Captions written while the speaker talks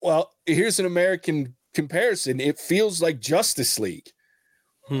Well, here's an American comparison. It feels like Justice League.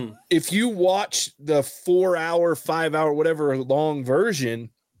 If you watch the 4 hour, 5 hour, whatever long version,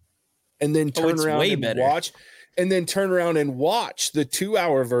 and then turn around and watch the 2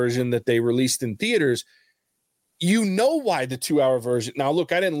 hour version that they released in theaters, you know why the 2 hour version. Now,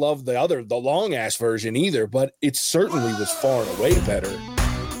 look, I didn't love the long ass version either, but it certainly was far and away better.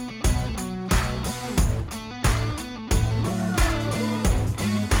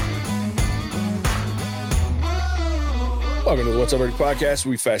 Welcome to the What's Up Verdict podcast.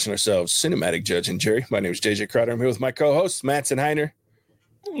 We fashion ourselves cinematic judge and jury. My name is JJ Crowder. I'm here with my co-hosts, Mattson Heiner.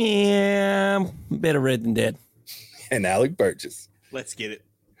 Yeah, better red than dead. And Alec Burgess. Let's get it.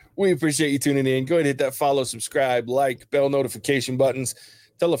 We appreciate you tuning in. Go ahead and hit that follow, subscribe, like, bell notification buttons.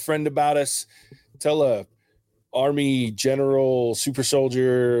 Tell a friend about us. Tell a Army general, super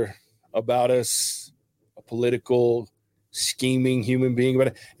soldier about us. A political scheming human being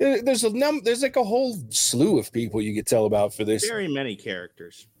about it. There's like a whole slew of people you could tell about for this. Very many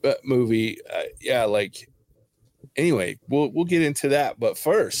characters. Movie. Anyway, we'll get into that. But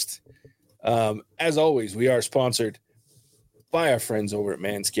first, as always, we are sponsored by our friends over at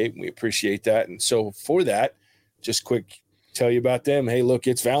Manscaped. We appreciate that. And so for that, just quick tell you about them. Hey, look,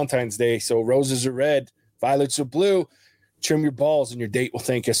 it's Valentine's Day. So roses are red, violets are blue. Trim your balls and your date will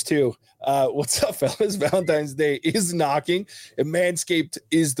thank us too. What's up, fellas? Valentine's Day is knocking, and Manscaped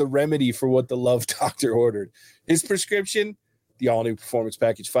is the remedy for what the love doctor ordered. His prescription, the all-new Performance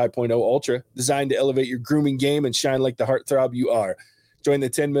Package 5.0 Ultra, designed to elevate your grooming game and shine like the heartthrob you are. Join the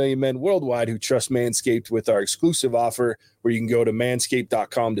 10 million men worldwide who trust Manscaped with our exclusive offer, where you can go to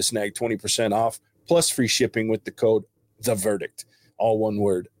manscaped.com to snag 20% off, plus free shipping with the code THEVERDICT. All one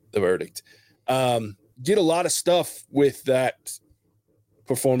word, The Verdict. Get a lot of stuff with that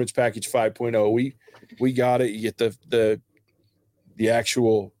Performance Package 5.0. We got it. You get the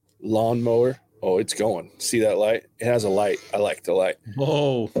actual lawnmower. Oh, it's going. See that light? It has a light. I like the light.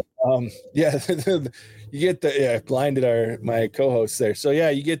 Whoa. Yeah. You get blinded my co-host there. So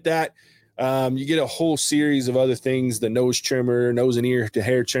yeah, you get that. You get a whole series of other things, the nose trimmer, nose and ear to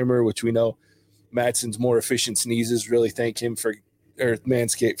hair trimmer, which we know Mattson's more efficient sneezes. Really thank him for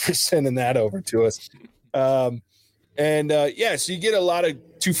Manscaped for sending that over to us. So you get a lot of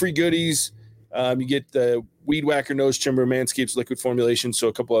 2 free goodies. You get the Weed Whacker nose trimmer, Manscaped's liquid formulation. So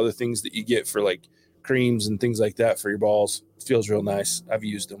a couple other things that you get for like creams and things like that for your balls. It feels real nice. I've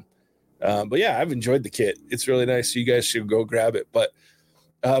used them. But yeah, I've enjoyed the kit. It's really nice. So you guys should go grab it. But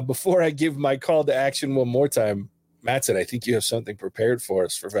before I give my call to action one more time, Mattson, I think you have something prepared for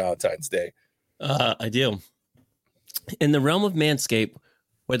us for Valentine's Day. I do. In the realm of Manscaped,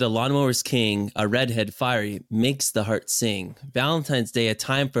 where the lawnmower's king, a redhead fiery, makes the heart sing. Valentine's Day, a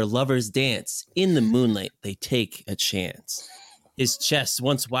time for lovers dance. In the moonlight, they take a chance. His chest,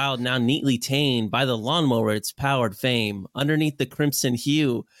 once wild, now neatly tamed by the lawnmower, its powered fame. Underneath the crimson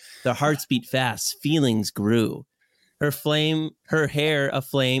hue, their hearts beat fast, feelings grew. Her hair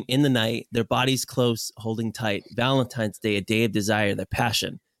aflame in the night, their bodies close, holding tight. Valentine's Day, a day of desire, their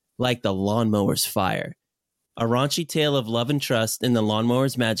passion, like the lawnmower's fire. A raunchy tale of love and trust. In the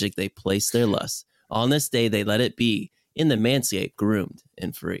lawnmower's magic, they place their lust. On this day, they let it be. In the Manscaped, groomed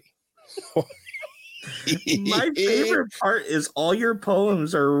and free. My favorite part is all your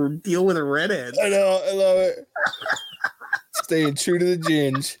poems are deal with redheads. I know. I love it. Staying true to the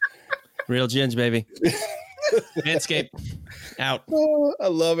ginge. Real ginge, baby. Manscaped, out. Oh, I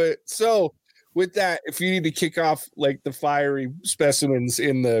love it. So with that, if you need to kick off like the fiery specimens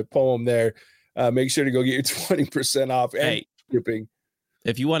in the poem there, make sure to go get your 20% off and shipping.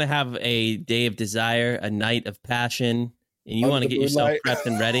 If you want to have a day of desire, a night of passion, and you want to get yourself prepped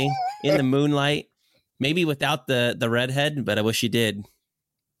and ready in the moonlight, maybe without the redhead, but I wish you did.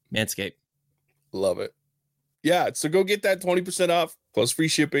 Manscaped. Love it. Yeah, so go get that 20% off plus free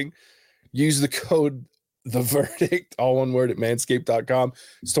shipping. Use the code THEVERDICT, all one word, at manscaped.com.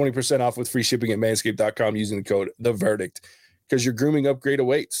 It's 20% off with free shipping at manscaped.com using the code THEVERDICT, because your grooming upgrade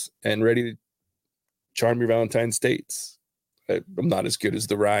awaits and ready to charm your Valentine's dates. I'm not as good as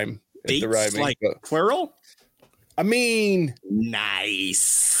the rhyme. Dates, the rhyming, like plural? I mean,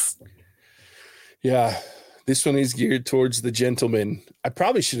 nice. Yeah, this one is geared towards the gentleman. I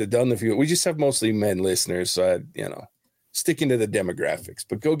probably should have done the few. We just have mostly men listeners, so sticking to the demographics.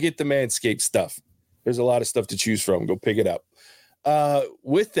 But go get the Manscaped stuff. There's a lot of stuff to choose from. Go pick it up.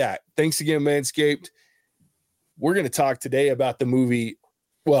 With that, thanks again, Manscaped. We're going to talk today about the movie.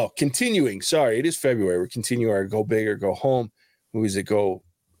 Well, continuing. Sorry, it is February. We're continuing our Go Big or Go Home movies that go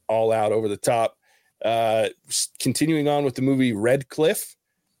all out over the top. Continuing on with the movie Red Cliff.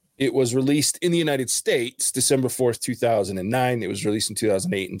 It was released in the United States December 4th, 2009. It was released in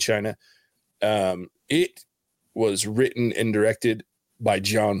 2008 in China. It was written and directed by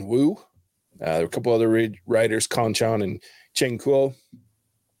John Woo. There were a couple other writers, Con Chan and Cheng Kuo.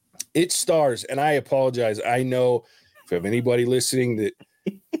 It stars, and I apologize, I know if you have anybody listening that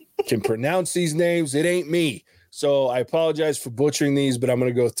can pronounce these names, it ain't me. So I apologize for butchering these, but I'm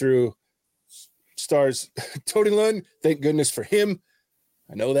going to go through. Stars Tony Lun, thank goodness for him.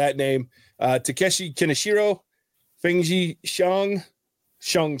 I know that name. Takeshi Kaneshiro, Fengji Xiang,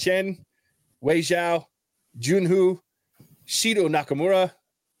 Shang Chen, Wei Zhao, Junhu, Shido Nakamura,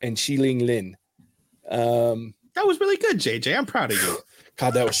 and Xiling Lin. That was really good, JJ. I'm proud of you.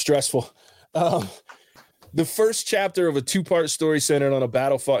 God, that was stressful. The first chapter of a two-part story centered on a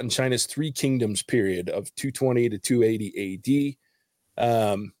battle fought in China's Three Kingdoms period of 220 to 280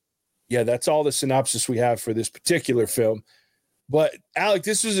 AD. Yeah, that's all the synopsis we have for this particular film. But Alec,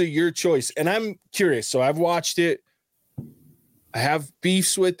 this was your choice, and I'm curious. So I've watched it. I have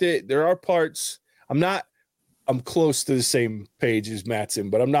beefs with it. There are parts. I'm close to the same page as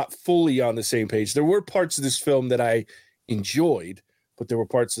Mattson, but I'm not fully on the same page. There were parts of this film that I enjoyed, but there were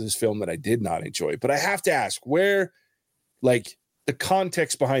parts of this film that I did not enjoy. But I have to ask, where, like, the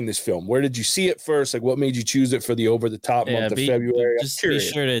context behind this film, where did you see it first? Like, what made you choose it for the over-the-top month of February? Just be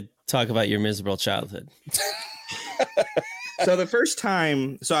sure to talk about your miserable childhood. So the first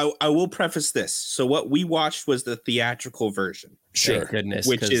time, I will preface this. So what we watched was the theatrical version. Sure. Thank goodness,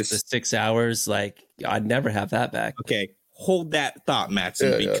 which is the 6 hours. Like, I'd never have that back. Okay, hold that thought,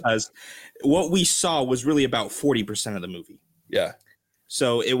 Mattson, because what we saw was really about 40% of the movie. Yeah.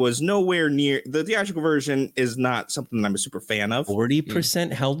 So it was nowhere near. The theatrical version is not something that I'm a super fan of.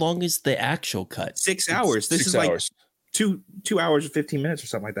 40%? How long is the actual cut? 6 hours. This is like two hours and 15 minutes or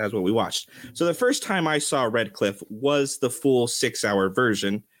something like that is what we watched. So the first time I saw Redcliffe was the full 6 hour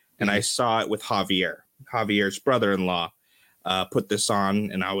version, and I saw it with Javier's brother-in-law. Put this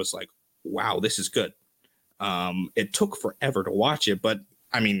on, and I was like, wow, this is good. It took forever to watch it, but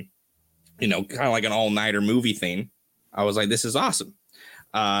I mean, kind of like an all-nighter movie thing. I was like, this is awesome.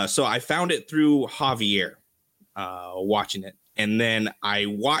 So I found it through Javier, watching it, and then I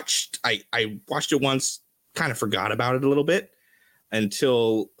watched it once, kind of forgot about it a little bit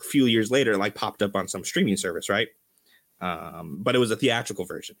until a few years later, like popped up on some streaming service, right? But it was a theatrical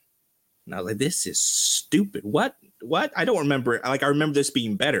version. And I was like, this is stupid. What? I don't remember it. Like, I remember this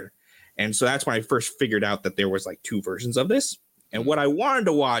being better. And so that's when I first figured out that there was like two versions of this. And what I wanted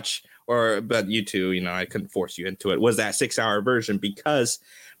to watch, but you two, I couldn't force you into it, was that 6 hour version, because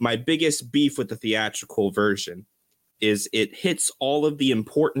my biggest beef with the theatrical version is it hits all of the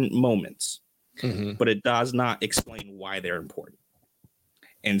important moments, but it does not explain why they're important.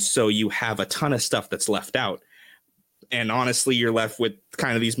 And so you have a ton of stuff that's left out. And honestly, you're left with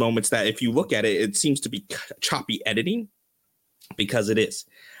kind of these moments that if you look at it, it seems to be choppy editing, because it is.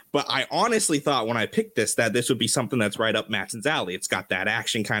 But I honestly thought when I picked this, that this would be something that's right up Mattson's alley. It's got that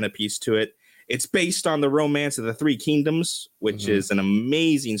action kind of piece to it. It's based on the Romance of the Three Kingdoms, which is an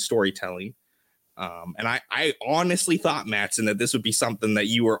amazing storytelling. And I honestly thought, Mattson, that this would be something that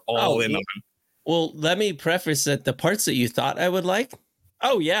you were all in on. Well, let me preface that the parts that you thought I would like.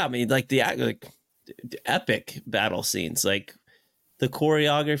 Oh, yeah. I mean, like the epic battle scenes, like the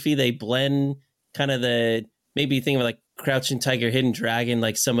choreography, they blend kind of maybe think of like Crouching Tiger, Hidden Dragon,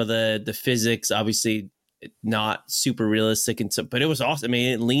 like some of the physics, obviously not super realistic and so, but it was awesome. I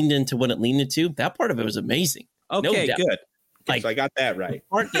mean, it leaned into what it leaned into. That part of it was amazing. Okay, no good. Like, so I got that right.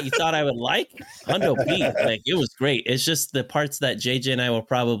 The part that you thought I would like, Hundo B, like it was great. It's just the parts that JJ and I will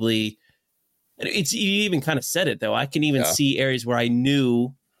probably. You even kind of said it though. I can even see areas where I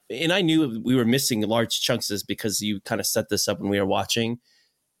knew we were missing large chunks of this because you kind of set this up when we were watching.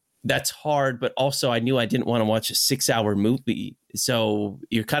 That's hard, but also I knew I didn't want to watch a 6 hour movie. So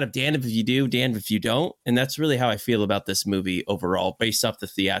you're kind of damned if you do, damned if you don't. And that's really how I feel about this movie overall, based off the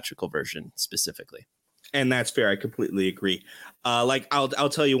theatrical version specifically. And that's fair. I completely agree. I'll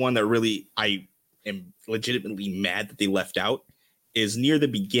tell you one that really I am legitimately mad that they left out is near the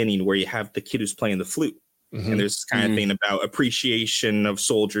beginning, where you have the kid who's playing the flute. And there's this kind of thing about appreciation of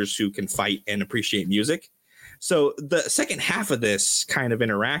soldiers who can fight and appreciate music. So the second half of this kind of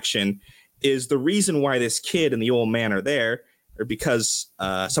interaction is the reason why this kid and the old man are there, or because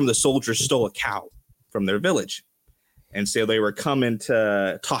some of the soldiers stole a cow from their village. And so they were coming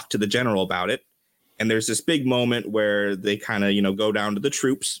to talk to the general about it. And there's this big moment where they kind of, go down to the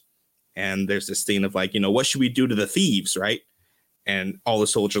troops. And there's this thing of like, what should we do to the thieves, right? And all the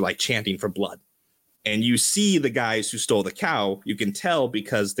soldiers are like chanting for blood. And you see the guys who stole the cow, you can tell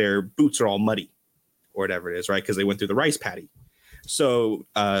because their boots are all muddy or whatever it is, right? Because they went through the rice paddy. So,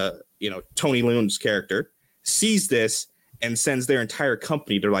 Tony Leung's character sees this and sends their entire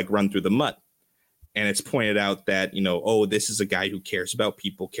company to like run through the mud. And it's pointed out that, this is a guy who cares about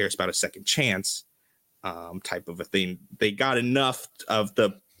people, cares about a second chance, type of a thing. They got enough of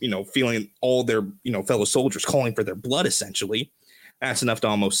the, feeling all their, fellow soldiers calling for their blood, essentially. That's enough to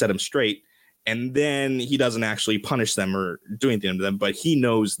almost set him straight. And then he doesn't actually punish them or do anything to them, but he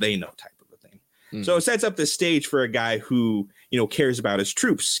knows they know, type of a thing. So it sets up the stage for a guy who, cares about his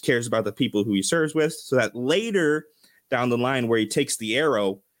troops, cares about the people who he serves with, so that later down the line where he takes the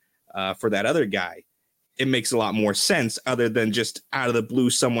arrow for that other guy, it makes a lot more sense other than just out of the blue,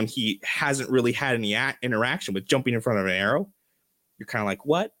 someone he hasn't really had any interaction with jumping in front of an arrow. You're kind of like,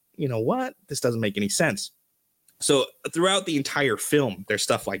 what? What? This doesn't make any sense. So throughout the entire film, there's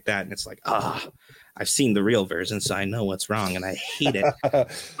stuff like that. And it's like, I've seen the real version, so I know what's wrong and I hate it. But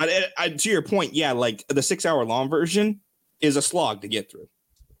to your point, yeah, like the 6-hour long version is a slog to get through.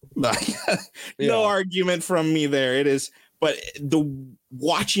 No argument from me there. It is. But the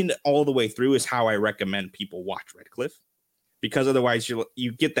watching it all the way through is how I recommend people watch Red Cliff, because otherwise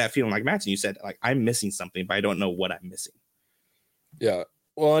you get that feeling like Mattson, you said, like, I'm missing something, but I don't know what I'm missing. Yeah.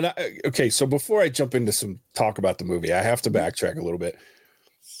 Well, okay. So before I jump into some talk about the movie, I have to backtrack a little bit.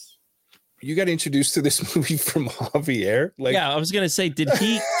 You got introduced to this movie from Javier. I was going to say, did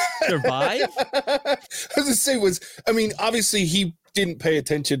he survive? I was going to say obviously he didn't pay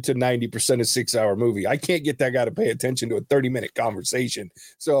attention to 90% of 6-hour movie. I can't get that guy to pay attention to a 30-minute conversation.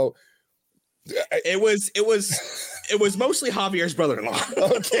 So it was mostly Javier's brother-in-law.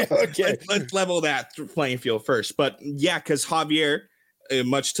 Okay. Let's level that playing field first. But yeah, because Javier,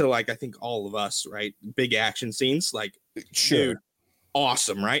 much to like I think all of us, right? Big action scenes, like sure, dude,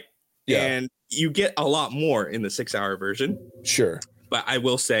 awesome, right? Yeah, and you get a lot more in the 6-hour version. Sure. But I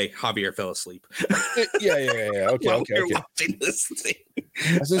will say Javier fell asleep. Yeah. Okay. Watching this thing.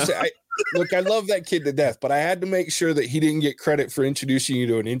 I was gonna say, I love that kid to death, but I had to make sure that he didn't get credit for introducing you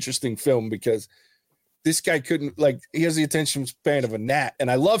to an interesting film, because this guy couldn't, he has the attention span of a gnat,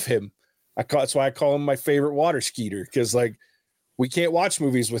 and I love him. That's why I call him my favorite water skeeter, because we can't watch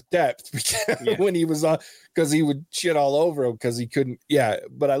movies with depth when he was on, because he would shit all over him because he couldn't. Yeah,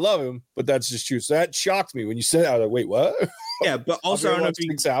 but I love him. But that's just true. So that shocked me when you said that. I was like, wait, what? Yeah, but also I don't know if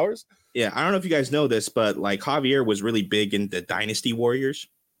 6 hours. Yeah, I don't know if you guys know this, but like Javier was really big into Dynasty Warriors.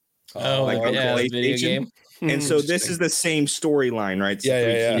 Video game. And so this is the same storyline, right? It's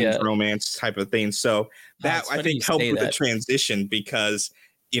yeah. Romance type of thing. So that I think helped with the transition, because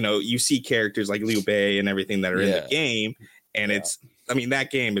you see characters like Liu Bei and everything that are in the game. And it's,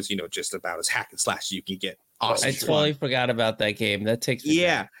 that game is, just about as hack and slash as you can get. Awesome. I totally forgot about that game. That takes me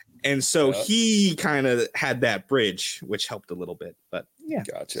back. And so he kind of had that bridge, which helped a little bit. But yeah,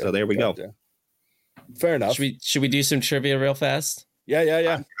 gotcha. So there we go. Fair enough. Should we do some trivia real fast? Yeah.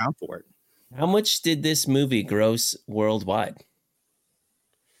 I'm down for it. How much did this movie gross worldwide?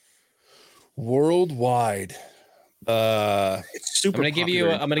 Worldwide. It's super. I'm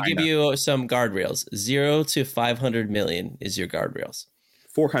gonna give you some guardrails. 0 to 500 million is your guardrails.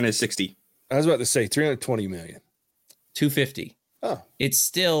 460. I was about to say 320 million. 250. Oh, it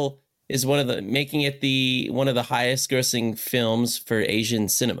still is making it one of the highest grossing films for Asian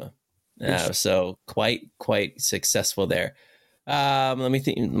cinema. So quite successful there. Let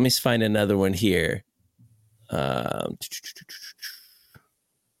me find another one here.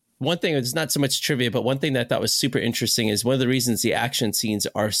 One thing, it's not so much trivia, but one thing that I thought was super interesting is one of the reasons the action scenes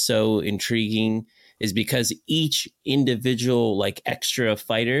are so intriguing is because each individual extra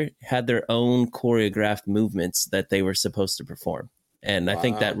fighter had their own choreographed movements that they were supposed to perform. And I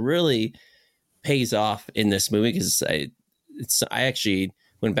think that really pays off in this movie, because I actually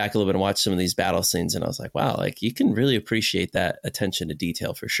went back a little bit and watched some of these battle scenes, and I was like, wow, you can really appreciate that attention to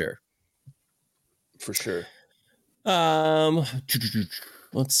detail for sure. For sure.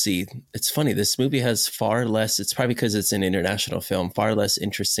 Let's see. It's funny. This movie has far less, it's probably because it's an international film, far less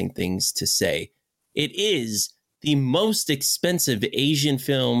interesting things to say. It is the most expensive Asian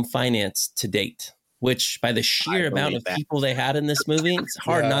film financed to date, which by the sheer amount of people they had in this movie, it's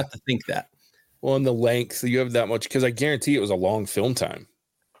hard not to think that. Well, in the length, you have that much, because I guarantee it was a long film time.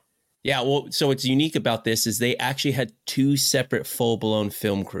 Yeah, well, so what's unique about this is they actually had 2 separate full-blown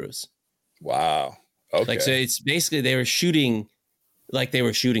film crews. Wow. Okay. So it's basically they were shooting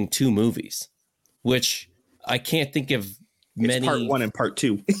 2 movies, which I can't think of many. It's part 1 and part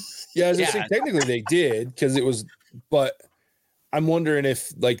 2. Yeah, as I say, technically they did, because it was, but I'm wondering if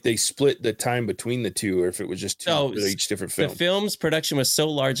they split the time between the 2, or if it was just 2 each different film. The film's production was so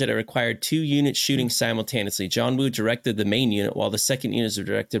large that it required 2 units shooting simultaneously. John Woo directed the main unit, while the second units were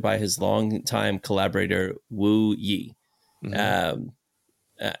directed by his longtime collaborator Wu Yi. Mm-hmm.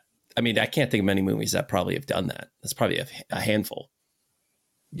 I mean, I can't think of many movies that probably have done that. That's probably a handful.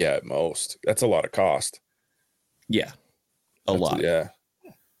 Yeah, at most. That's a lot of cost. Yeah, a lot. Yeah.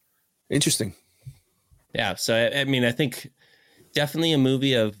 Interesting. Yeah. So, I mean, I think definitely a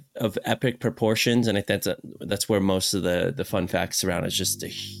movie of epic proportions. And I think that's where most of the fun facts surround. It's just a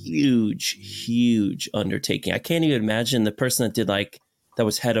huge undertaking. I can't even imagine the person that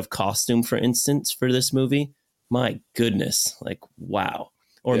was head of costume, for instance, for this movie. My goodness. Like, wow.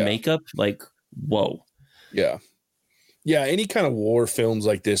 Or makeup. Like, whoa. Yeah. Yeah. Any kind of war films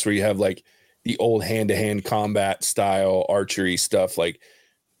like this where you have like the old hand-to-hand combat style archery stuff, like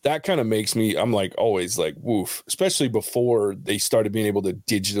that kind of makes me, I'm like always like woof, especially before they started being able to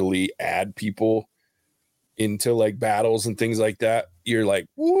digitally add people into like battles and things like that. You're like,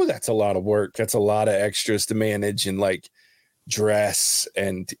 woo, that's a lot of work. That's a lot of extras to manage and like dress.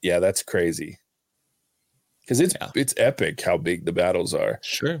 And yeah, that's crazy. Because it's epic how big the battles are.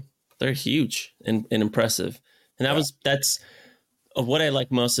 Sure. They're huge and impressive. And that's what I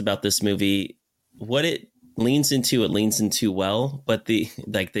like most about this movie. What it leans into well, but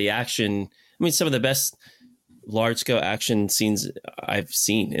the action, I mean, some of the best large scale action scenes I've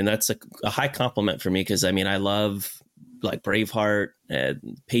seen. And that's a high compliment for me. Cause I mean, I love like Braveheart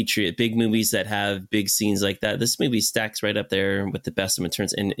and Patriot, big movies that have big scenes like that. This movie stacks right up there with the best of them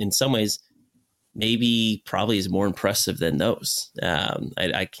turns. And in some ways, maybe probably is more impressive than those.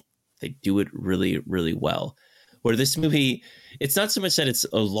 They do it really, really well. Where this movie, it's not so much that it's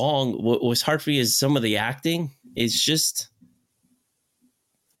a long. What was hard for me is some of the acting is just,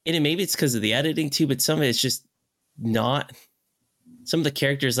 and maybe it's because of the editing too, but some of it's just not. Some of the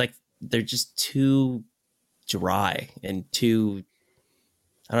characters, like they're just too dry and too.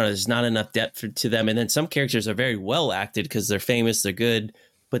 I don't know. There's not enough depth to them, and then some characters are very well acted because they're famous, they're good,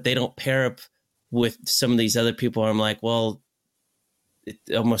 but they don't pair up with some of these other people. I'm like, well, it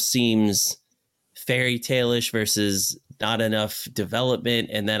almost seems fairy tale-ish versus not enough development,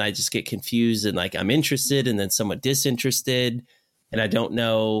 and then I just get confused and like I'm interested and then somewhat disinterested, and I don't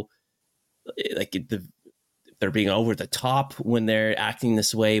know, like they're being over the top when they're acting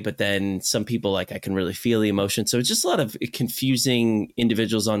this way, but then some people, like I can really feel the emotion. So it's just a lot of confusing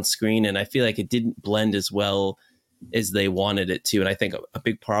individuals on screen, and I feel like it didn't blend as well as they wanted it to. And I think a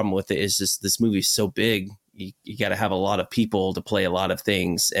big problem with it is just this movie's so big, you got to have a lot of people to play a lot of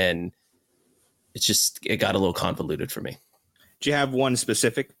things, and it got a little convoluted for me. Do you have one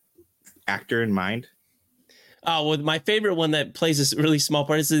specific actor in mind? Oh, well, my favorite one that plays this really small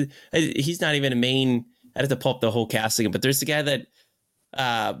part is he's not even a main. I'd have to pull up the whole casting, but there's the guy that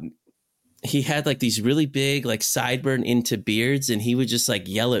he had like these really big like sideburn into beards, and he would just like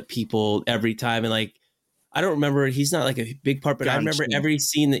yell at people every time. And like, I don't remember, he's not like a big part, but I remember every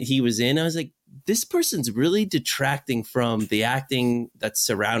scene that he was in, I was like, this person's really detracting from the acting that's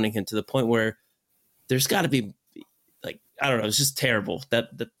surrounding him to the point where there's got to be like, I don't know. It's just terrible.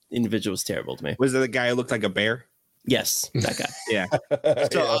 The individual was terrible to me. Was it the guy who looked like a bear? Yes, that guy. Yeah.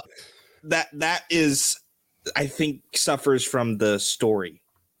 So that is, I think, suffers from the story,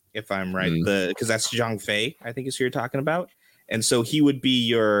 if I'm right. Because that's Zhang Fei, I think is who you're talking about. And so he would be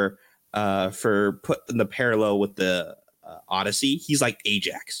your, for putting the parallel with the Odyssey, he's like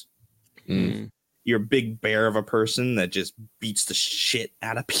Ajax. You're a big bear of a person that just beats the shit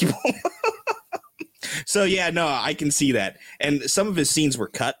out of people. So yeah, no, I can see that. And some of his scenes were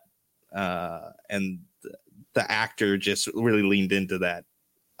cut, and the actor just really leaned into that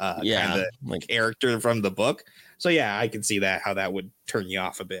kind of like character from the book. So yeah, I can see that, how that would turn you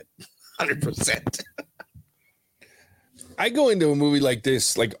off a bit. 100%. I go into a movie like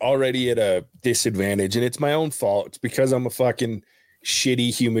this like already at a disadvantage, and it's my own fault. It's because I'm a fucking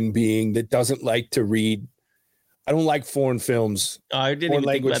shitty human being that doesn't like to read. I don't like foreign films. I didn't even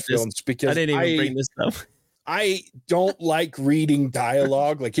think about this because I didn't even bring this up. I don't like reading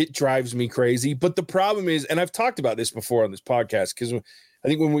dialogue. Like, it drives me crazy. But the problem is, and I've talked about this before on this podcast, because I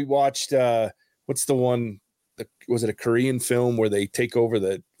think when we watched what's the one? Was it a Korean film where they take over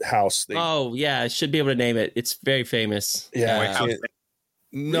the house? Oh yeah, I should be able to name it. It's very famous. Yeah,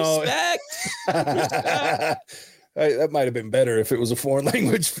 no. Respect. That might have been better if it was a foreign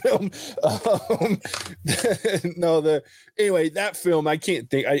language film. Anyway, that film, I can't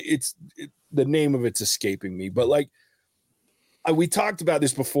think. The name of it's escaping me, but like we talked about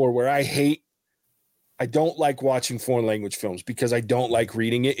this before, where I don't like watching foreign language films because I don't like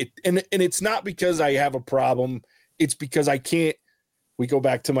reading it. And it's not because I have a problem. It's because I can't. We go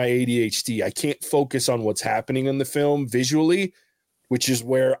back to my ADHD. I can't focus on what's happening in the film visually, which is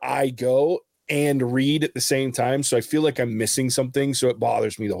where I go, and read at the same time. So I feel like I'm missing something. So it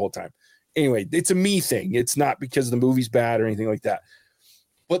bothers me the whole time. Anyway, it's a me thing. It's not because the movie's bad or anything like that.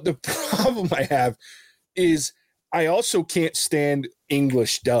 But the problem I have is I also can't stand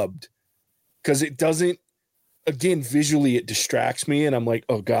English dubbed because it doesn't, again, visually it distracts me and I'm like,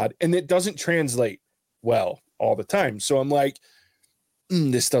 oh God. And it doesn't translate well all the time. So I'm like,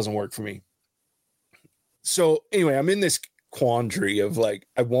 this doesn't work for me. So anyway, I'm in this quandary of like,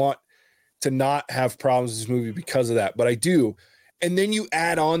 I want to not have problems with this movie because of that, but I do. And then you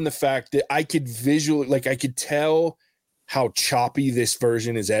add on the fact that I could visually, like I could tell how choppy this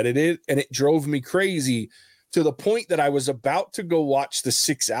version is edited, and it drove me crazy to the point that I was about to go watch the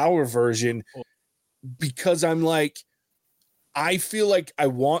 6-hour version because I'm like, I feel like I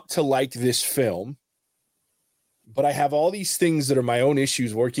want to like this film, but I have all these things that are my own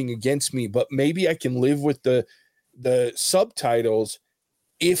issues working against me, but maybe I can live with the subtitles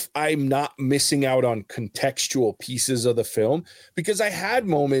if I'm not missing out on contextual pieces of the film, because I had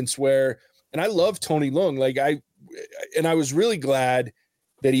moments where, and I love Tony Leung, like I was really glad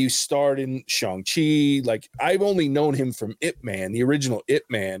that he starred in Shang-Chi. Like I've only known him from Ip Man, the original Ip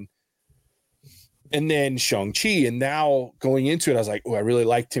Man, and then Shang-Chi. And now going into it, I was like, oh, I really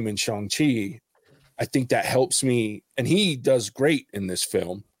liked him in Shang-Chi. I think that helps me. And he does great in this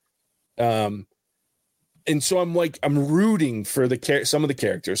film. And so I'm like, I'm rooting for some of the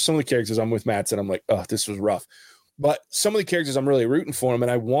characters. Some of the characters I'm with Matt, and I'm like, oh, this was rough. But some of the characters I'm really rooting for them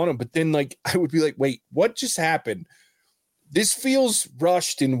and I want them. But then like, I would be like, wait, what just happened? This feels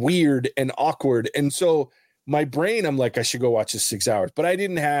rushed and weird and awkward. And so my brain, I'm like, I should go watch this 6 hours, but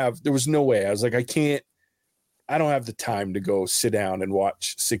there was no way. I was like, I don't have the time to go sit down and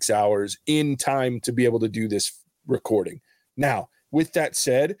watch 6 hours in time to be able to do this recording. Now, with that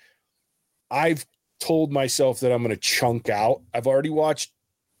said, I've told myself that I'm going to chunk out. I've already watched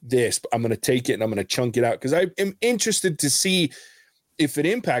this, but I'm going to take it and I'm going to chunk it out because I am interested to see if it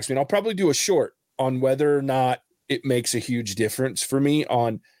impacts me. And I'll probably do a short on whether or not it makes a huge difference for me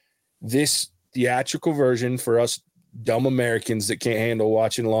on this theatrical version for us dumb Americans that can't handle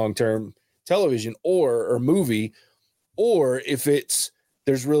watching long-term television or movie, or if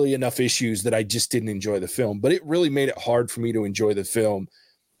there's really enough issues that I just didn't enjoy the film. But it really made it hard for me to enjoy the film,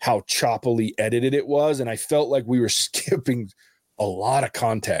 how choppily edited it was. And I felt like we were skipping a lot of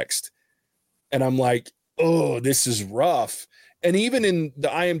context. And I'm like, oh, this is rough. And even in the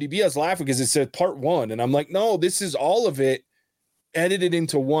IMDb, I was laughing because it said part 1. And I'm like, no, this is all of it edited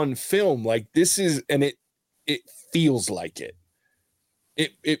into one film. Like this is, and it feels like it.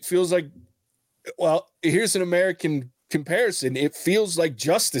 It feels like, well, here's an American comparison. It feels like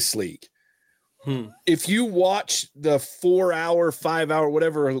Justice League. If you watch the 4-hour, 5-hour,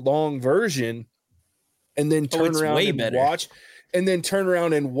 whatever long version, and then turn around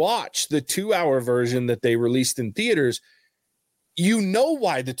and watch the 2-hour version that they released in theaters, you know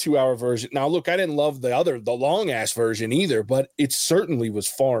why the 2-hour version. Now, look, I didn't love the long ass version either, but it certainly was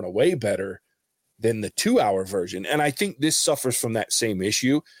far and away better than the 2-hour version. And I think this suffers from that same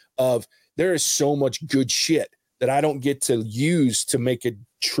issue of there is so much good shit that I don't get to use to make a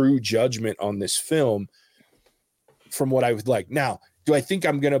true judgment on this film from what I would like. Now, do I think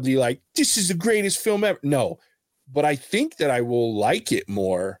I'm going to be like, this is the greatest film ever? No, but I think that I will like it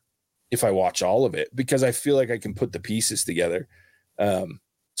more if I watch all of it because I feel like I can put the pieces together.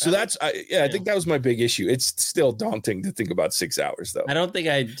 So I think that was my big issue. It's still daunting to think about 6 hours though. I don't think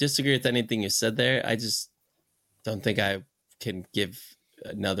I disagree with anything you said there. I just don't think I can give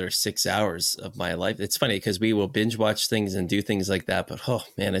another 6 hours of my life. It's funny because we will binge watch things and do things like that, but oh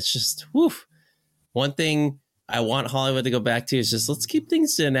man, it's just woof. One thing I want Hollywood to go back to is just let's keep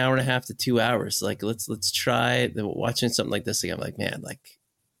things to 1.5 to 2 hours. Like let's try watching something like this again. I'm like, man, like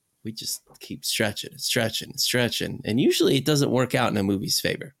we just keep stretching, and usually it doesn't work out in a movie's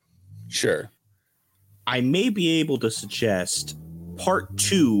favor. Sure. I may be able to suggest part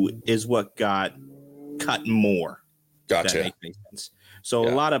 2 is what got cut more. Gotcha. That makes any sense. So a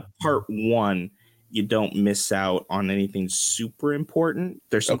lot of part 1, you don't miss out on anything super important.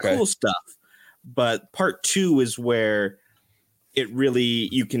 There's some cool stuff, but part 2 is where it really,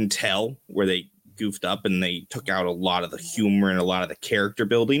 you can tell where they goofed up and they took out a lot of the humor and a lot of the character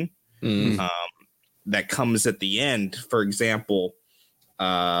building that comes at the end. For example,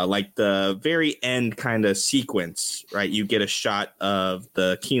 like the very end kind of sequence, right? You get a shot of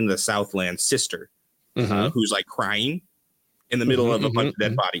the King of the Southland's sister who's like crying in the middle of a bunch of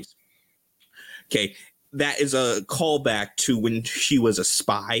dead bodies. Okay, that is a callback to when she was a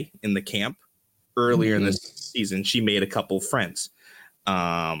spy in the camp earlier in the season. She made a couple friends.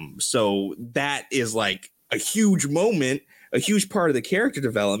 So that is like a huge moment, a huge part of the character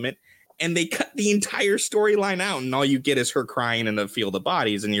development, and they cut the entire storyline out, and all you get is her crying in the field of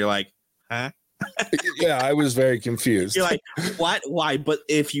bodies, and you're like, huh? Yeah, I was very confused. You're like, what? Why? But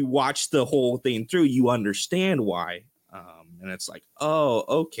if you watch the whole thing through, you understand why. And it's like, oh,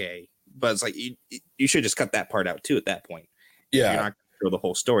 okay. But it's like you should just cut that part out too at that point. Yeah. You're not going to show the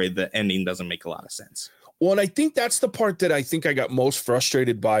whole story. The ending doesn't make a lot of sense. Well, and I think that's the part that I think I got most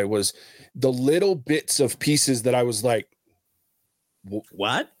frustrated by was the little bits of pieces that I was like,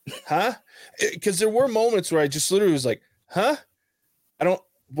 what? Huh? Because there were moments where I just literally was like, huh?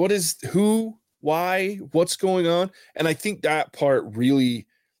 What is, who, why, what's going on? And I think that part really,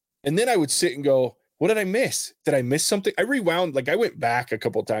 and then I would sit and go, what did I miss? Did I miss something? I rewound, like I went back a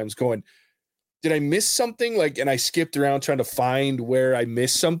couple of times going, did I miss something? Like, and I skipped around trying to find where I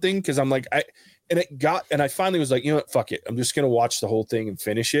missed something. Cause I'm like, and I finally was like, you know what? Fuck it. I'm just going to watch the whole thing and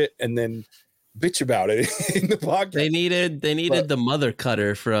finish it. And then bitch about it in the podcast. They needed the mother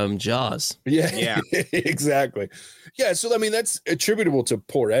cutter from Jaws. Yeah, exactly. Yeah. So, I mean, that's attributable to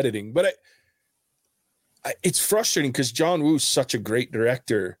poor editing, but it's frustrating because John Woo's such a great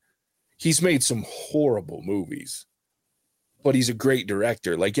director. He's made some horrible movies, but he's a great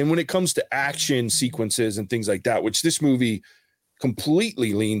director. Like, and when it comes to action sequences and things like that, which this movie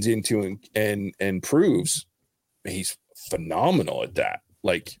completely leans into and proves, he's phenomenal at that.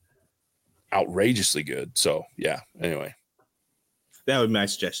 Like, outrageously good. So, yeah. Anyway, that would be my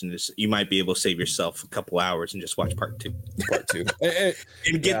suggestion. Is you might be able to save yourself a couple hours and just watch part two,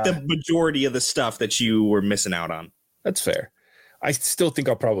 and get the majority of the stuff that you were missing out on. That's fair. I still think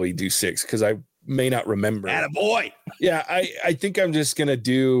I'll probably do 6 because I may not remember. Attaboy. Yeah, I think I'm gonna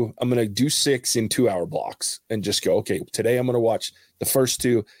do 6 in 2-hour blocks and just go, okay, today I'm gonna watch the first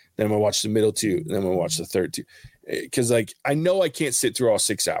 2, then I'm gonna watch the middle 2, then I'm gonna watch the third 2. Because like I know I can't sit through all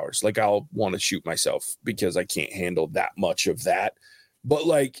 6 hours. Like I'll want to shoot myself because I can't handle that much of that. But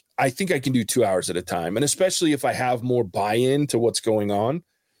like I think I can do 2 hours at a time, and especially if I have more buy-in to what's going on.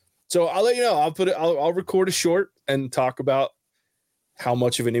 So I'll let you know. I'll record a short and talk about how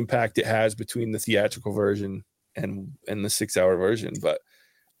much of an impact it has between the theatrical version and the 6-hour version. But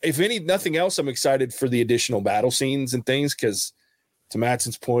if nothing else, I'm excited for the additional battle scenes and things because to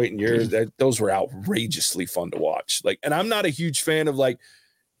Mattson's point and yours, those were outrageously fun to watch. Like, and I'm not a huge fan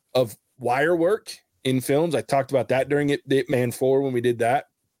of wire work in films. I talked about that during Ip Man 4 when we did that.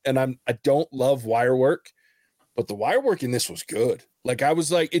 And I don't love wire work, but the wire work in this was good. Like I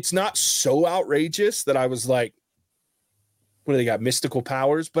was like, it's not so outrageous that I was like, what do they got? Mystical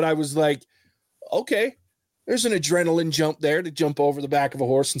powers. But I was like, okay, there's an adrenaline jump there to jump over the back of a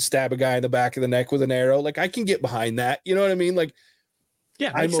horse and stab a guy in the back of the neck with an arrow. Like I can get behind that. You know what I mean? Like,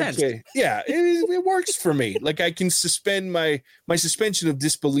 yeah, I'm okay. Sense. Yeah, it works for me. Like I can suspend my suspension of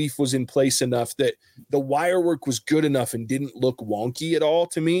disbelief was in place enough that the wire work was good enough and didn't look wonky at all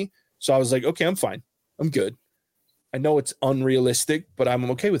to me. So I was like, okay, I'm fine. I'm good. I know it's unrealistic, but I'm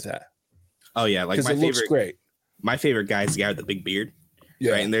okay with that. Oh yeah, like my looks great. My favorite guy is the guy with the big beard.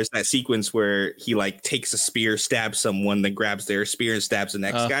 Yeah. Right? And there's that sequence where he like takes a spear, stabs someone, then grabs their spear and stabs the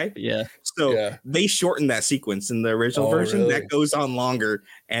next guy. Yeah. So they shortened that sequence in the original version. Really? That goes on longer,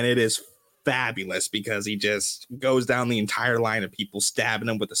 and it is fabulous because he just goes down the entire line of people stabbing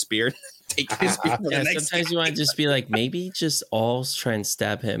him with a spear. Taking his spear sometimes you want to just be like, maybe just all try and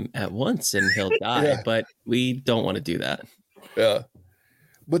stab him at once and he'll die. But we don't want to do that. Yeah.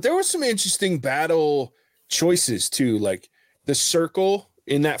 But there was some interesting battle choices too, like the circle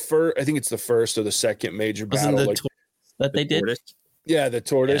in that I think it's the first or the second major battle like that they did. Tortoise. Yeah, the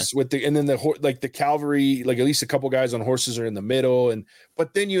tortoise with and then the cavalry, like at least a couple guys on horses are in the middle,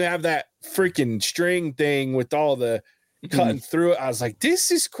 but then you have that freaking string thing with all the cutting through it. I was like,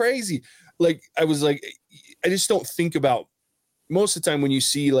 this is crazy. Like I was like, I just don't think about most of the time when you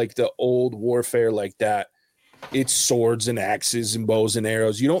see like the old warfare like that, it's swords and axes and bows and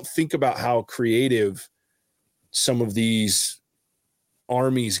arrows. You don't think about how creative some of these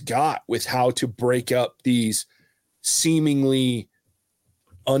armies got with how to break up these seemingly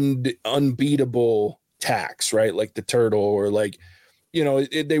unbeatable attacks, right? Like the turtle, or like, you know,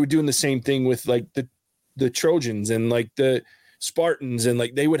 they were doing the same thing with like the Trojans and like the Spartans, and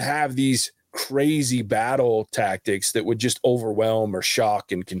like they would have these crazy battle tactics that would just overwhelm or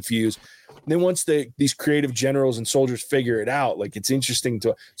shock and confuse. And then once these creative generals and soldiers figure it out, like it's interesting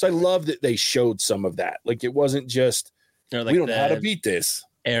so I love that they showed some of that. Like it wasn't just like we don't know how to beat this.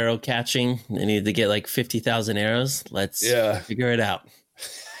 Arrow catching. They needed to get like 50,000 arrows. Let's figure it out.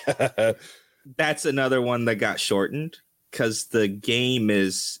 That's another one that got shortened because the game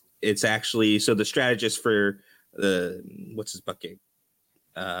it's actually, so the strategist for what's his bucket?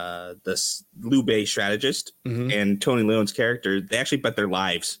 This Liu Bei strategist and Tony Leone's character, they actually bet their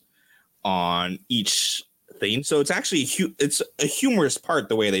lives on each thing. So it's actually it's a humorous part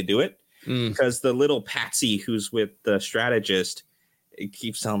the way they do it. because the little Patsy who's with the strategist, it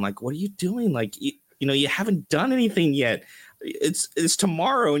keeps telling like, what are you doing? Like, you know, you haven't done anything yet. It's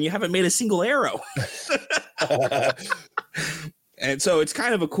tomorrow and you haven't made a single arrow. And so it's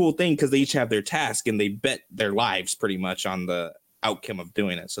kind of a cool thing because they each have their task and they bet their lives pretty much on the outcome of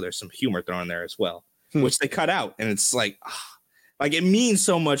doing it. So there's some humor thrown in there as well, which they cut out. And it's like it means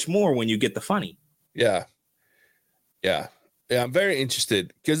so much more when you get the funny. Yeah. I'm very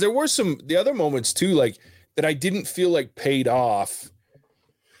interested because there were the other moments too, like that I didn't feel like paid off.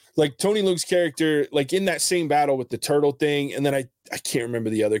 Like Tony Leung's character, like in that same battle with the turtle thing. And then I can't remember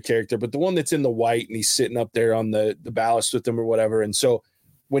the other character, but the one that's in the white and he's sitting up there on the ballast with them or whatever. And so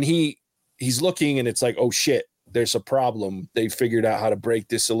when he's looking and it's like, oh shit, there's a problem. They figured out how to break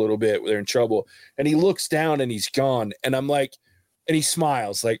this a little bit. They're in trouble. And he looks down and he's gone. And I'm like, and he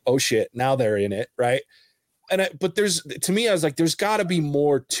smiles like, oh shit, now they're in it. Right. But to me, I was like, there's gotta be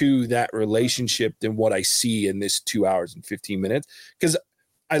more to that relationship than what I see in this 2 hours and 15 minutes. Cause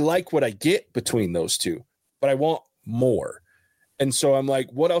I like what I get between those two, but I want more. And so I'm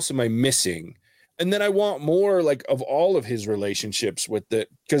like, what else am I missing? And then I want more like of all of his relationships with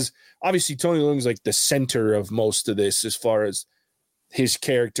because obviously Tony Leung's like the center of most of this as far as his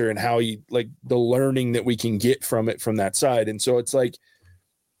character and how he like the learning that we can get from it from that side. And so it's like,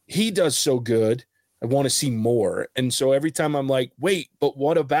 he does so good. I want to see more. And so every time I'm like, wait, but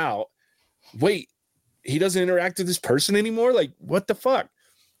what about, he doesn't interact with this person anymore? Like, what the fuck?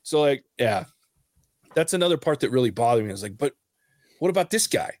 So like, yeah, that's another part that really bothered me. I was like, but what about this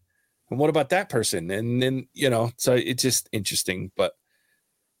guy? And what about that person? And then, you know, so it's just interesting, but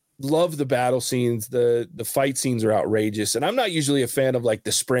love the battle scenes. The fight scenes are outrageous. And I'm not usually a fan of like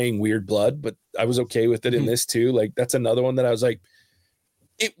the spraying weird blood, but I was okay with it in this too. Like that's another one that I was like,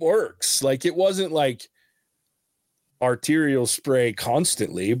 it works. Like it wasn't like arterial spray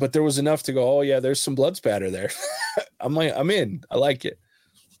constantly, but there was enough to go, oh yeah, there's some blood spatter there. I'm like, I'm in. I like it.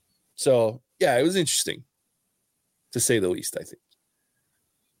 So yeah, it was interesting to say the least, I think.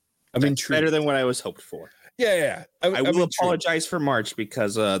 I'm intrigued. Better than what I was hoped for. Yeah. I will apologize for March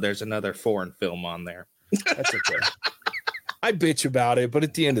because there's another foreign film on there. That's okay. I bitch about it, but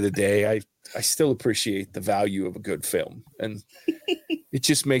at the end of the day, I still appreciate the value of a good film. And it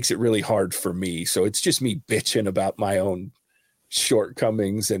just makes it really hard for me. So it's just me bitching about my own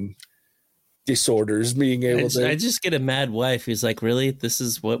shortcomings and disorders being able to. I just get a mad wife who's like, really? This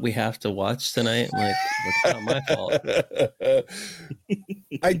is what we have to watch tonight? I'm like, it's not my fault.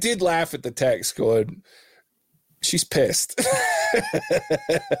 I did laugh at the text going, she's pissed.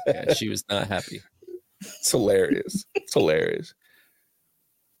 Yeah, she was not happy. It's hilarious.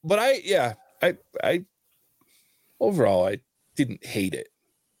 But I overall, I didn't hate it.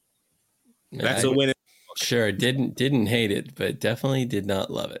 That's a win. Sure. Didn't hate it, but definitely did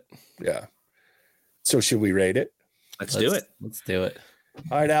not love it. Yeah. So should we rate it? Let's do it. Let's do it.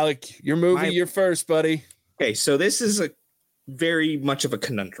 All right, Alec, your movie, you're first, buddy. Okay. So this is a very much of a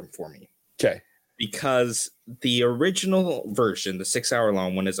conundrum for me. Okay. Because the original version, the 6 hour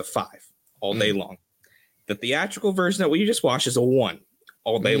long one, is a 5 all day long. The theatrical version that we just watched is a 1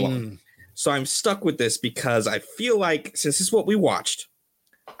 all day long. So I'm stuck with this because I feel like since this is what we watched,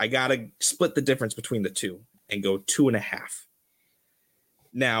 I got to split the difference between the two and go 2.5.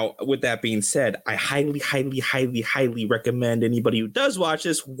 Now, with that being said, I highly, highly, highly, highly recommend anybody who does watch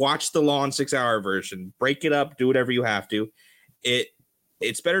this, watch the long 6 hour version. Break it up, do whatever you have to.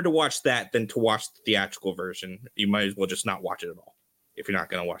 It's better to watch that than to watch the theatrical version. You might as well just not watch it at all if you're not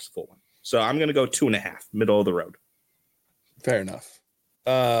going to watch the full one. So I'm going to go 2.5, middle of the road. Fair enough.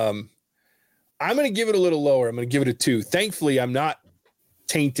 I'm going to give it a little lower. I'm going to give it a 2. Thankfully, I'm not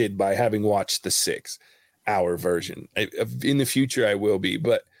tainted by having watched the 6 hour version. In the future, I will be,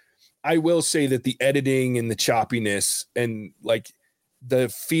 but I will say that the editing and the choppiness and like the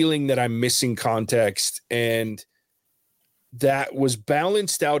feeling that I'm missing context and that was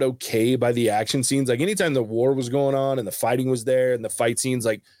balanced out okay by the action scenes. Like anytime the war was going on and the fighting was there and the fight scenes,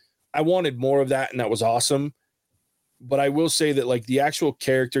 like I wanted more of that and that was awesome. But I will say that like the actual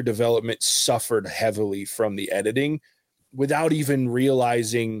character development suffered heavily from the editing without even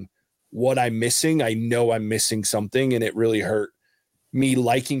realizing what I'm missing. I know I'm missing something and it really hurt me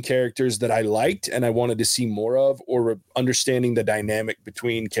liking characters that I liked and I wanted to see more of, or understanding the dynamic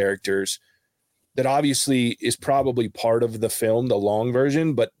between characters that obviously is probably part of the film, the long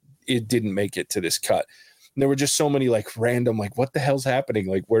version, but it didn't make it to this cut. And there were just so many like random, like, what the hell's happening?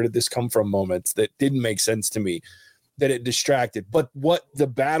 Like, where did this come from moments that didn't make sense to me, that it distracted. But what the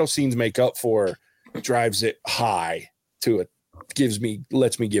battle scenes make up for drives it high to it,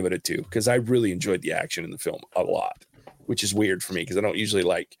 lets me give it a 2, because I really enjoyed the action in the film a lot, which is weird for me because I don't usually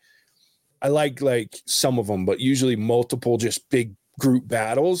like I like some of them, but usually multiple just big group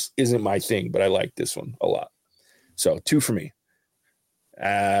battles isn't my thing, but I like this one a lot. So 2 for me.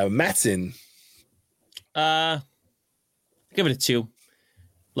 Mattson. Give it a 2.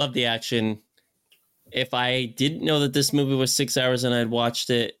 Love the action. If I didn't know that this movie was 6 hours and I'd watched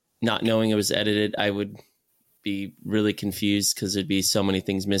it, not knowing it was edited, I would be really confused because there'd be so many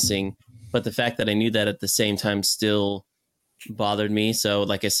things missing. But the fact that I knew that at the same time still bothered me. So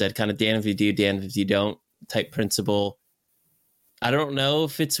like I said, kind of damn if you do, damn if you don't type principle. I don't know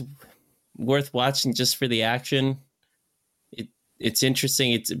if it's worth watching just for the action. It's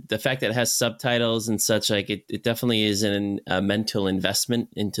interesting. It's the fact that it has subtitles and such. Like it definitely is a mental investment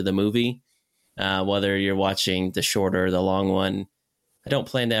into the movie. Whether you're watching the shorter or the long one. I don't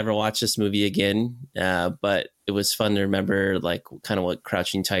plan to ever watch this movie again, but it was fun to remember like kind of what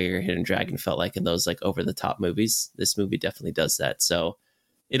Crouching Tiger, Hidden Dragon felt like in those like over the top movies. This movie definitely does that. So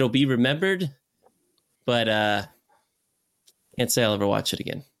it'll be remembered, but can't say I'll ever watch it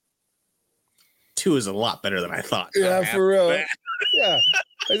again. 2 is a lot better than I thought. Yeah, for real. Yeah.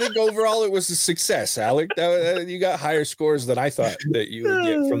 I think overall it was a success, Alec. You got higher scores than I thought that you would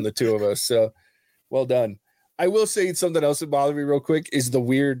get from the 2 of us. So well done. I will say something else that bothered me real quick is the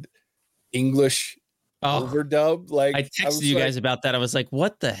weird English overdub. Like I texted you guys about that. I was like,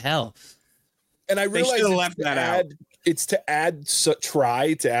 what the hell? And I realized it's to add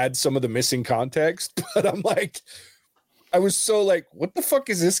some of the missing context, but I'm like, I was so like, what the fuck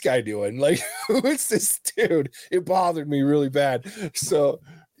is this guy doing? Like, who is this dude? It bothered me really bad. So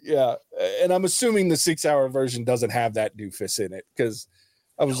yeah. And I'm assuming the 6-hour version doesn't have that doofus in it because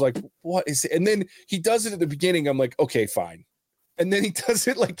I was like, what is it? And then he does it at the beginning. I'm like, okay, fine. And then he does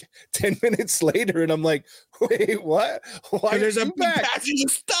it like 10 minutes later. And I'm like, wait, what? Why? There's a big passage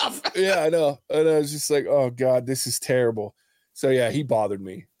of stuff. Yeah, I know. And I was just like, oh God, this is terrible. So yeah, he bothered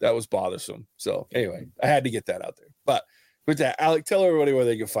me. That was bothersome. So anyway, I had to get that out there. But with that, Alec, tell everybody where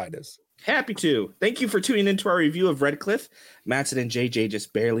they can find us. Happy to. Thank you for tuning into our review of Red Cliff. Mattson and JJ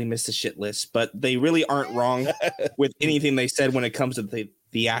just barely missed the shit list, but they really aren't wrong with anything they said when it comes to the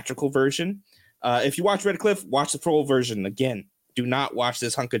theatrical version. If you watch Red Cliff, watch the full version. Again, do not watch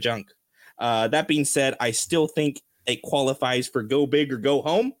this hunk of junk. That being said, I still think it qualifies for go big or go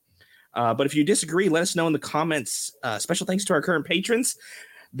home. But if you disagree, let us know in the comments. Special thanks to our current patrons,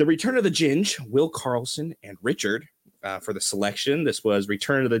 The Return of the Ginge, Will Carlson and Richard, for the selection. This was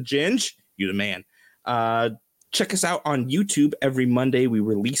Return of the Ginge. You the man. Check us out on YouTube. Every Monday we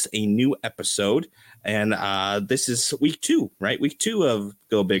release a new episode. And this is week 2, right? Week 2 of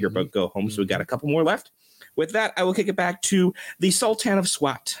Go Big or Go Home. So we got a couple more left. With that, I will kick it back to the Sultan of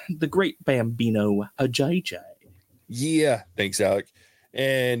SWAT, the great Bambino JJ. Yeah. Thanks, Alec.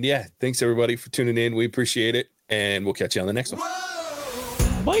 And yeah, thanks everybody for tuning in. We appreciate it. And we'll catch you on the next one.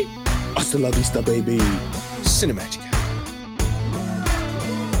 Bye. Hasta la vista, baby. Cinemagic.